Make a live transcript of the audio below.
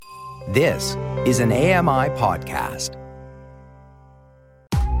This is an AMI podcast.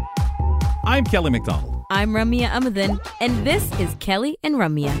 I'm Kelly McDonald. I'm Ramya Amadin, and this is Kelly and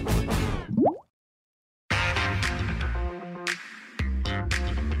Ramya.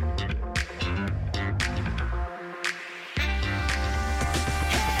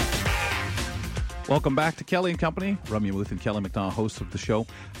 Welcome back to Kelly and Company. Ramya Muth and Kelly McDonald, hosts of the show.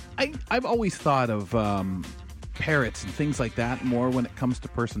 I've always thought of parrots and things like that more when it comes to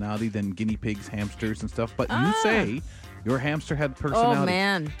personality than guinea pigs, hamsters, and stuff. But you say your hamster had personality. Oh,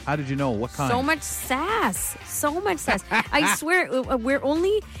 man. How did you know? What kind? So much sass. I swear,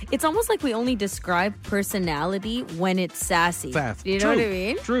 it's almost like we only describe personality when it's sassy. Sass. Do you know what I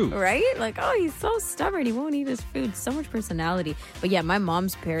mean? True. Right? Like, oh, he's so stubborn. He won't eat his food. So much personality. But yeah, my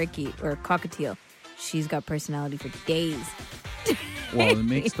mom's parakeet or cockatiel, she's got personality for days. Well, it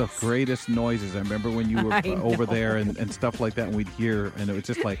makes the greatest noises. I remember when you were over there and stuff like that, and we'd hear, and it was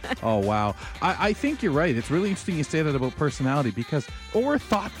just like, oh, wow. I think you're right. It's really interesting you say that about personality because, or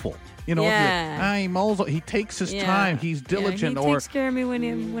thoughtful. You know, he takes his time. He's diligent. He takes care of me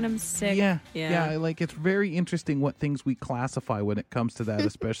when I'm sick. Yeah. Like it's very interesting what things we classify when it comes to that,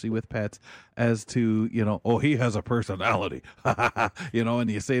 especially with pets, as to, you know, oh, he has a personality. You know, and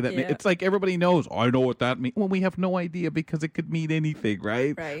you say that. It's like everybody knows, I know what that means. Well, we have no idea because it could mean anything,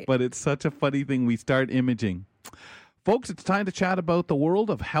 right? Right. But it's such a funny thing. We start imaging. Folks, it's time to chat about the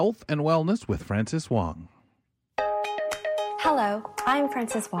world of health and wellness with Frances Wong. Hello, I'm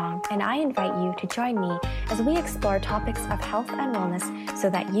Frances Wong, and I invite you to join me as we explore topics of health and wellness so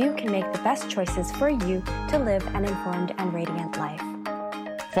that you can make the best choices for you to live an informed and radiant life.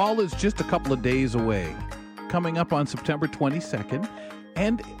 Fall is just a couple of days away, coming up on September 22nd.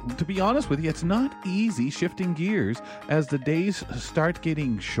 And to be honest with you, it's not easy shifting gears as the days start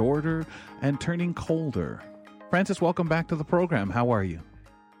getting shorter and turning colder. Frances, welcome back to the program. How are you?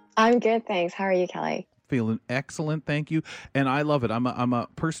 I'm good, thanks. How are you, Kelly? Feeling excellent, thank you. And I love it. I'm a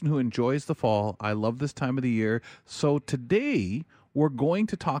person who enjoys the fall. I love this time of the year. So today we're going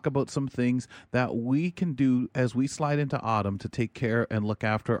to talk about some things that we can do as we slide into autumn to take care and look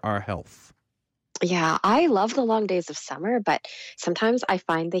after our health. Yeah, I love the long days of summer, but sometimes I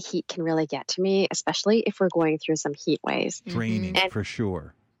find the heat can really get to me, especially if we're going through some heat waves. Draining, for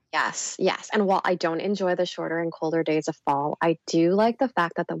sure. Yes. And while I don't enjoy the shorter and colder days of fall, I do like the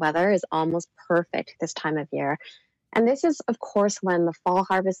fact that the weather is almost perfect this time of year. And this is, of course, when the fall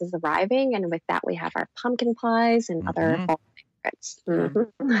harvest is arriving. And with that, we have our pumpkin pies and other fall favorites.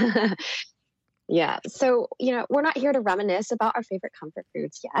 Yeah. So, you know, we're not here to reminisce about our favorite comfort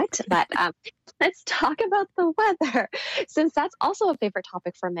foods yet, but let's talk about the weather, since that's also a favorite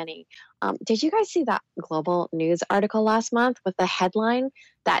topic for many. Did you guys see that Global News article last month with the headline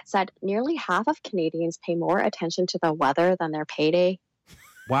that said nearly half of Canadians pay more attention to the weather than their payday?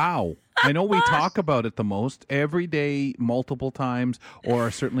 Wow. I know we talk about it the most every day, multiple times, or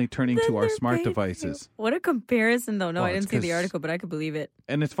are certainly turning to our smart devices. What a comparison, though. No, I didn't see the article, but I could believe it.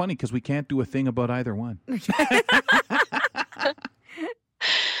 And it's funny because we can't do a thing about either one.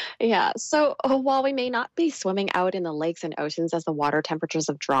 Yeah. So while we may not be swimming out in the lakes and oceans as the water temperatures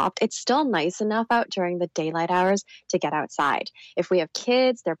have dropped, it's still nice enough out during the daylight hours to get outside. If we have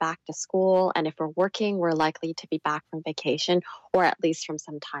kids, they're back to school. And if we're working, we're likely to be back from vacation or at least from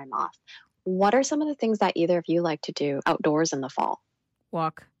some time off. What are some of the things that either of you like to do outdoors in the fall?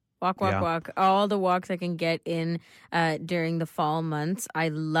 Walk. All the walks I can get in during the fall months. I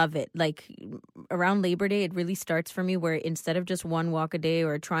love it. Like around Labor Day, it really starts for me where instead of just one walk a day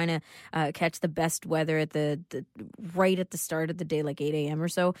or trying to catch the best weather at the right at the start of the day, like 8 a.m. or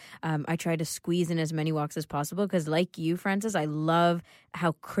so, I try to squeeze in as many walks as possible because like you, Frances, I love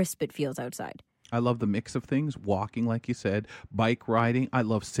how crisp it feels outside. I love the mix of things, walking, like you said, bike riding. I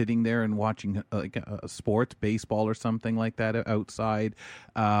love sitting there and watching sports, baseball or something like that outside,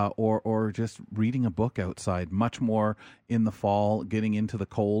 or just reading a book outside. Much more in the fall, getting into the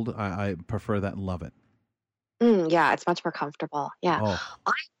cold. I prefer that and love it. Yeah, it's much more comfortable. Yeah.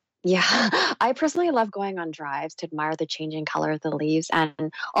 I personally love going on drives to admire the changing color of the leaves.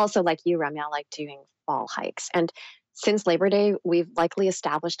 And also, like you, Ramya, I like doing fall hikes. And since Labor Day, we've likely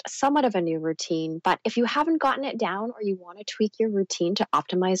established somewhat of a new routine, but if you haven't gotten it down or you want to tweak your routine to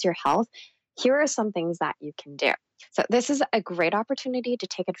optimize your health, here are some things that you can do. So this is a great opportunity to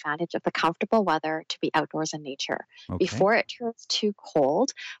take advantage of the comfortable weather to be outdoors in nature before it turns too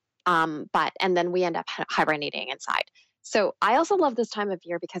cold, and then we end up hibernating inside. So I also love this time of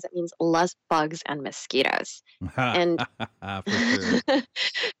year because it means less bugs and mosquitoes. And for sure.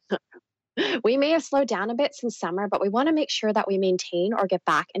 We may have slowed down a bit since summer, but we want to make sure that we maintain or get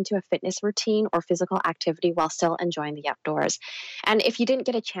back into a fitness routine or physical activity while still enjoying the outdoors. And if you didn't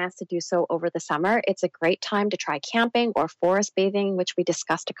get a chance to do so over the summer, it's a great time to try camping or forest bathing, which we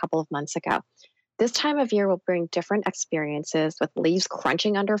discussed a couple of months ago. This time of year will bring different experiences with leaves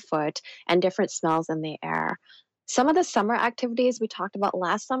crunching underfoot and different smells in the air. Some of the summer activities we talked about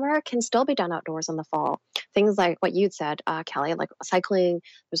last summer can still be done outdoors in the fall. Things like what you'd said, Kelly, like cycling.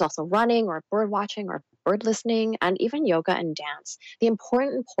 There's also running or bird watching or bird listening, and even yoga and dance. The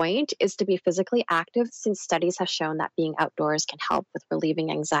important point is to be physically active, since studies have shown that being outdoors can help with relieving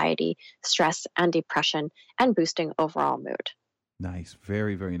anxiety, stress, and depression, and boosting overall mood. Nice,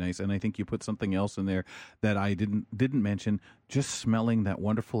 very, very nice. And I think you put something else in there that I didn't mention. Just smelling that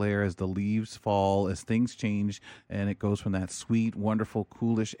wonderful air as the leaves fall, as things change, and it goes from that sweet, wonderful,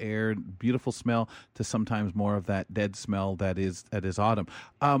 coolish air, beautiful smell, to sometimes more of that dead smell that is autumn.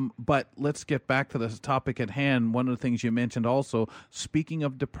 But let's get back to the topic at hand. One of the things you mentioned also, speaking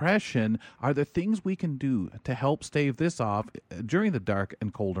of depression, are there things we can do to help stave this off during the dark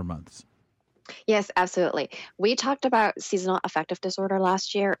and colder months? Yes, absolutely. We talked about seasonal affective disorder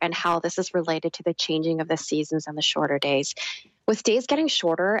last year and how this is related to the changing of the seasons and the shorter days. With days getting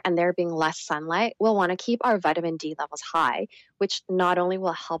shorter and there being less sunlight, we'll want to keep our vitamin D levels high, which not only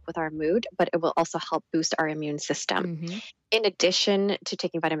will help with our mood, but it will also help boost our immune system. Mm-hmm. In addition to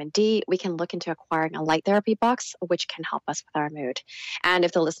taking vitamin D, we can look into acquiring a light therapy box, which can help us with our mood. And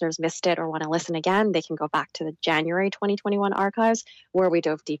if the listeners missed it or want to listen again, they can go back to the January 2021 archives, where we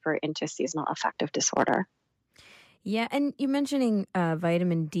dove deeper into seasonal affective disorder. Yeah, and you're mentioning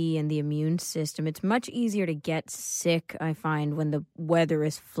vitamin D and the immune system. It's much easier to get sick, I find, when the weather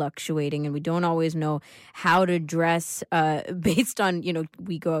is fluctuating and we don't always know how to dress based on,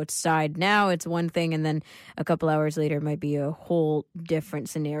 we go outside now, it's one thing, and then a couple hours later it might be a whole different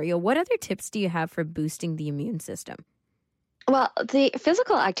scenario. What other tips do you have for boosting the immune system? Well, the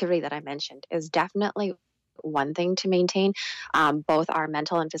physical activity that I mentioned is definitely one thing to maintain both our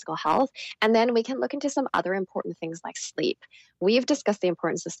mental and physical health. And then we can look into some other important things like sleep. We've discussed the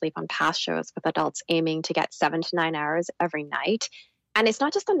importance of sleep on past shows, with adults aiming to get 7 to 9 hours every night. And it's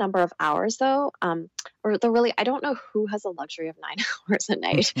not just the number of hours, though, I don't know who has the luxury of 9 hours a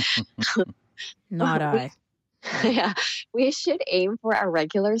night. Not I. Yeah, we should aim for a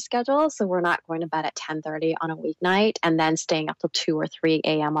regular schedule, so we're not going to bed at 10:30 on a weeknight and then staying up till 2 or 3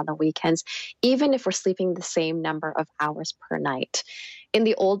 a.m. on the weekends, even if we're sleeping the same number of hours per night. In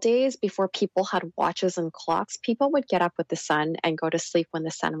the old days, before people had watches and clocks, people would get up with the sun and go to sleep when the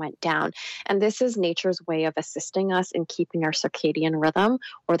sun went down. And this is nature's way of assisting us in keeping our circadian rhythm,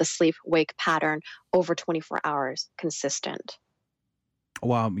 or the sleep-wake pattern, over 24 hours consistent.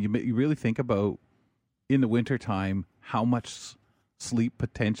 Wow, you really think about, in the wintertime, how much sleep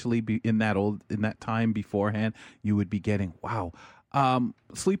potentially be in that time beforehand you would be getting. Wow.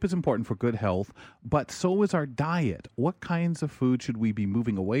 Sleep is important for good health, but so is our diet. What kinds of food should we be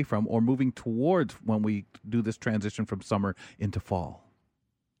moving away from or moving towards when we do this transition from summer into fall?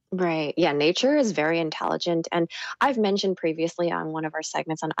 Right. Yeah, nature is very intelligent. And I've mentioned previously on one of our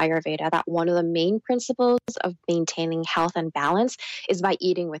segments on Ayurveda that one of the main principles of maintaining health and balance is by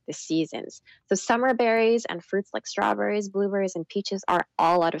eating with the seasons. So summer berries and fruits like strawberries, blueberries, and peaches are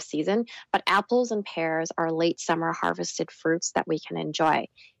all out of season, but apples and pears are late summer harvested fruits that we can enjoy.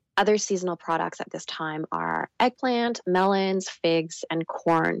 Other seasonal products at this time are eggplant, melons, figs, and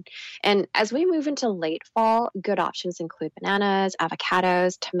corn. And as we move into late fall, good options include bananas,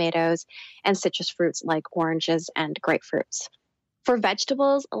 avocados, tomatoes, and citrus fruits like oranges and grapefruits. For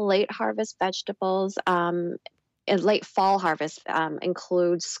vegetables, late harvest vegetables, late fall harvest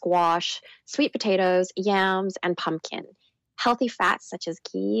includes squash, sweet potatoes, yams, and pumpkin. Healthy fats such as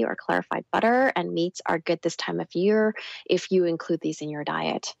ghee or clarified butter and meats are good this time of year if you include these in your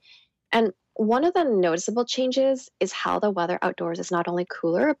diet. And one of the noticeable changes is how the weather outdoors is not only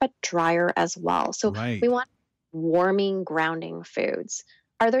cooler, but drier as well. So We want warming, grounding foods.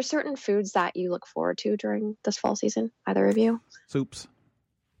 Are there certain foods that you look forward to during this fall season, either of you? Soups.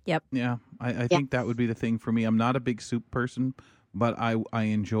 Yep. Yeah, I think that would be the thing for me. I'm not a big soup person, but I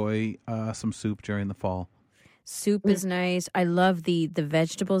enjoy some soup during the fall. Soup is nice. I love the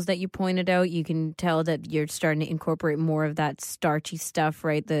vegetables that you pointed out. You can tell that you're starting to incorporate more of that starchy stuff,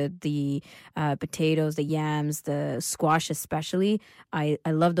 right? The potatoes, the yams, the squash especially. I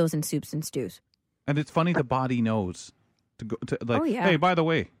love those in soups and stews. And it's funny, the body knows hey, by the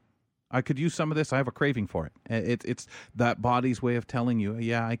way, I could use some of this. I have a craving for it. It's that body's way of telling you,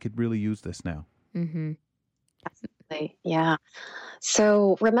 yeah, I could really use this now. Mm-hmm. Absolutely. Yeah.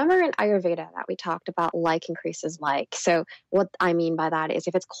 So remember in Ayurveda that we talked about like increases like. So what I mean by that is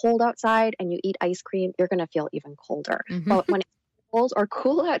if it's cold outside and you eat ice cream, you're going to feel even colder. Mm-hmm. But when it's cold or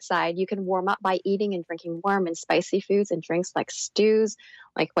cool outside, you can warm up by eating and drinking warm and spicy foods and drinks like stews,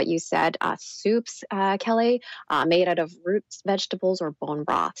 like what you said, soups, Kelly, made out of roots, vegetables, or bone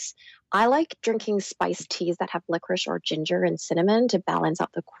broths. I like drinking spiced teas that have licorice or ginger and cinnamon to balance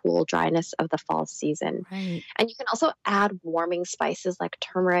out the cool dryness of the fall season. Right. And you can also add warming spices like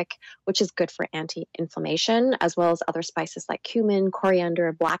turmeric, which is good for anti-inflammation, as well as other spices like cumin,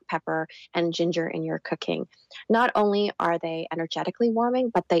 coriander, black pepper, and ginger in your cooking. Not only are they energetically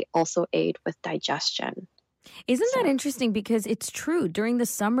warming, but they also aid with digestion. Isn't that interesting? Because it's true. During the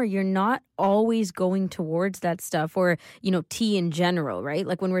summer, you're not always going towards that stuff or, tea in general, right?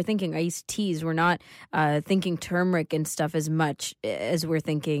 Like when we're thinking iced teas, we're not thinking turmeric and stuff as much as we're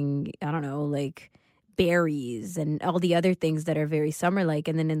thinking, I don't know, like berries and all the other things that are very summer-like.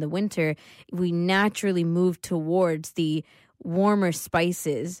 And then in the winter, we naturally move towards the warmer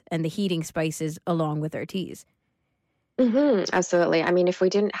spices and the heating spices along with our teas. Mm-hmm, absolutely. I mean, if we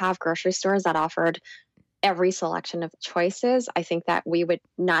didn't have grocery stores that offered every selection of choices, I think that we would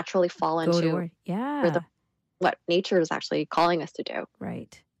naturally fall into what nature is actually calling us to do.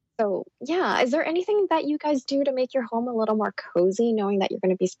 Right. So, yeah, is there anything that you guys do to make your home a little more cozy, knowing that you're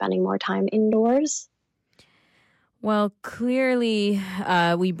going to be spending more time indoors? Well, clearly,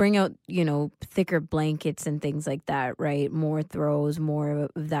 we bring out, thicker blankets and things like that, right? More throws, more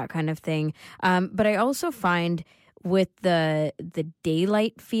of that kind of thing. But I also find with the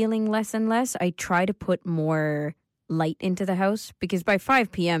daylight feeling less and less, I try to put more light into the house because by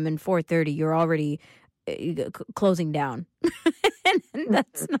 5 p.m. and 4:30, you're already closing down. And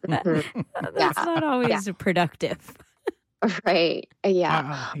that's not always productive. Right.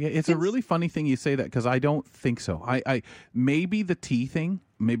 Yeah. It's a really funny thing you say that because I don't think so. I maybe the tea thing.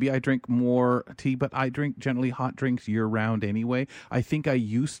 Maybe I drink more tea, but I drink generally hot drinks year round anyway. I think I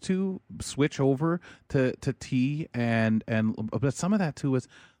used to switch over to tea but some of that too is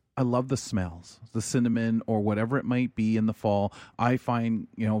I love the smells, the cinnamon or whatever it might be in the fall. I find,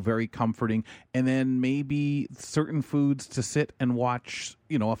 very comforting. And then maybe certain foods to sit and watch,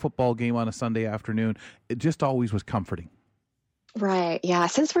 a football game on a Sunday afternoon. It just always was comforting. Right. Yeah.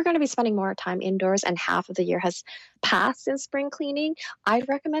 Since we're going to be spending more time indoors and half of the year has passed in spring cleaning, I'd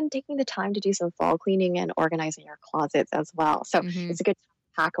recommend taking the time to do some fall cleaning and organizing your closets as well. So it's a good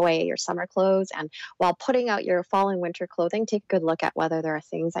time to pack away your summer clothes. And while putting out your fall and winter clothing, take a good look at whether there are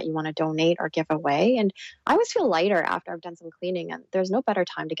things that you want to donate or give away. And I always feel lighter after I've done some cleaning. And there's no better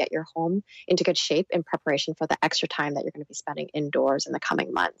time to get your home into good shape in preparation for the extra time that you're going to be spending indoors in the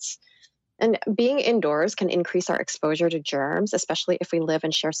coming months. And being indoors can increase our exposure to germs, especially if we live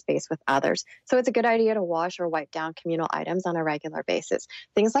and share space with others. So it's a good idea to wash or wipe down communal items on a regular basis.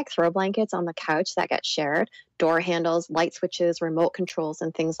 Things like throw blankets on the couch that get shared, door handles, light switches, remote controls,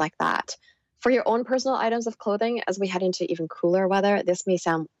 and things like that. For your own personal items of clothing, as we head into even cooler weather, this may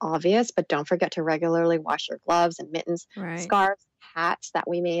sound obvious, but don't forget to regularly wash your gloves and mittens, scarves, hats that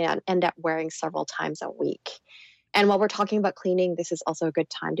we may end up wearing several times a week. And while we're talking about cleaning, this is also a good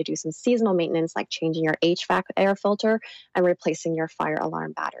time to do some seasonal maintenance like changing your HVAC air filter and replacing your fire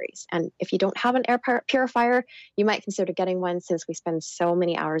alarm batteries. And if you don't have an air purifier, you might consider getting one since we spend so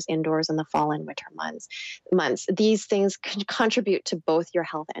many hours indoors in the fall and winter months. These things can contribute to both your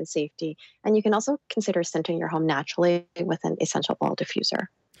health and safety. And you can also consider scenting your home naturally with an essential oil diffuser.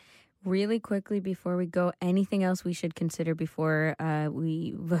 Really quickly before we go, anything else we should consider before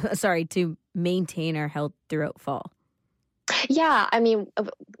to maintain our health throughout fall? Yeah, I mean,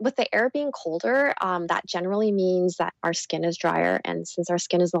 with the air being colder, that generally means that our skin is drier. And since our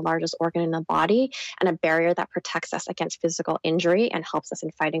skin is the largest organ in the body and a barrier that protects us against physical injury and helps us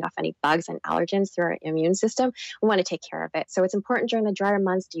in fighting off any bugs and allergens through our immune system, we want to take care of it. So it's important during the drier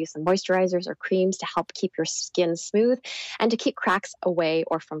months to use some moisturizers or creams to help keep your skin smooth and to keep cracks away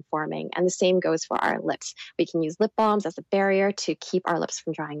or from forming. And the same goes for our lips. We can use lip balms as a barrier to keep our lips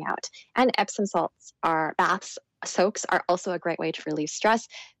from drying out. And Epsom salts, our baths, soaks are also a great way to relieve stress,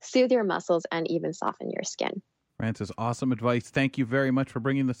 soothe your muscles, and even soften your skin. Frances, awesome advice. Thank you very much for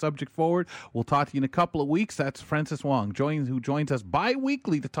bringing the subject forward. We'll talk to you in a couple of weeks. That's Frances Wong, who joins us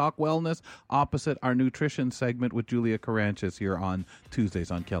bi-weekly to talk wellness opposite our nutrition segment with Julia Caranches here on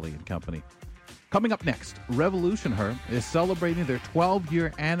Tuesdays on Kelly and Company. Coming up next, Revolution Her is celebrating their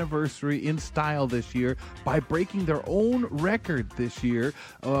 12-year anniversary in style this year by breaking their own record this year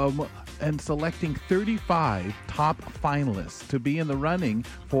and selecting 35 top finalists to be in the running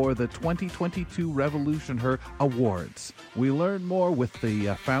for the 2022 Revolution Her Awards. We learn more with the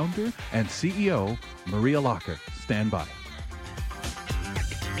founder and CEO, Maria Locker. Stand by.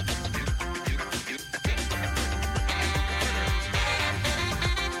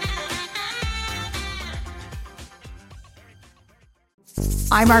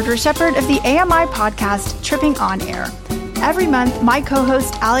 I'm Margaret Shepard of the AMI podcast, Tripping on Air. Every month, my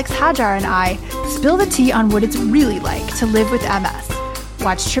co-host Alex Hajar and I spill the tea on what it's really like to live with MS.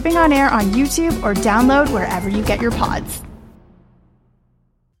 Watch Tripping on Air on YouTube or download wherever you get your pods.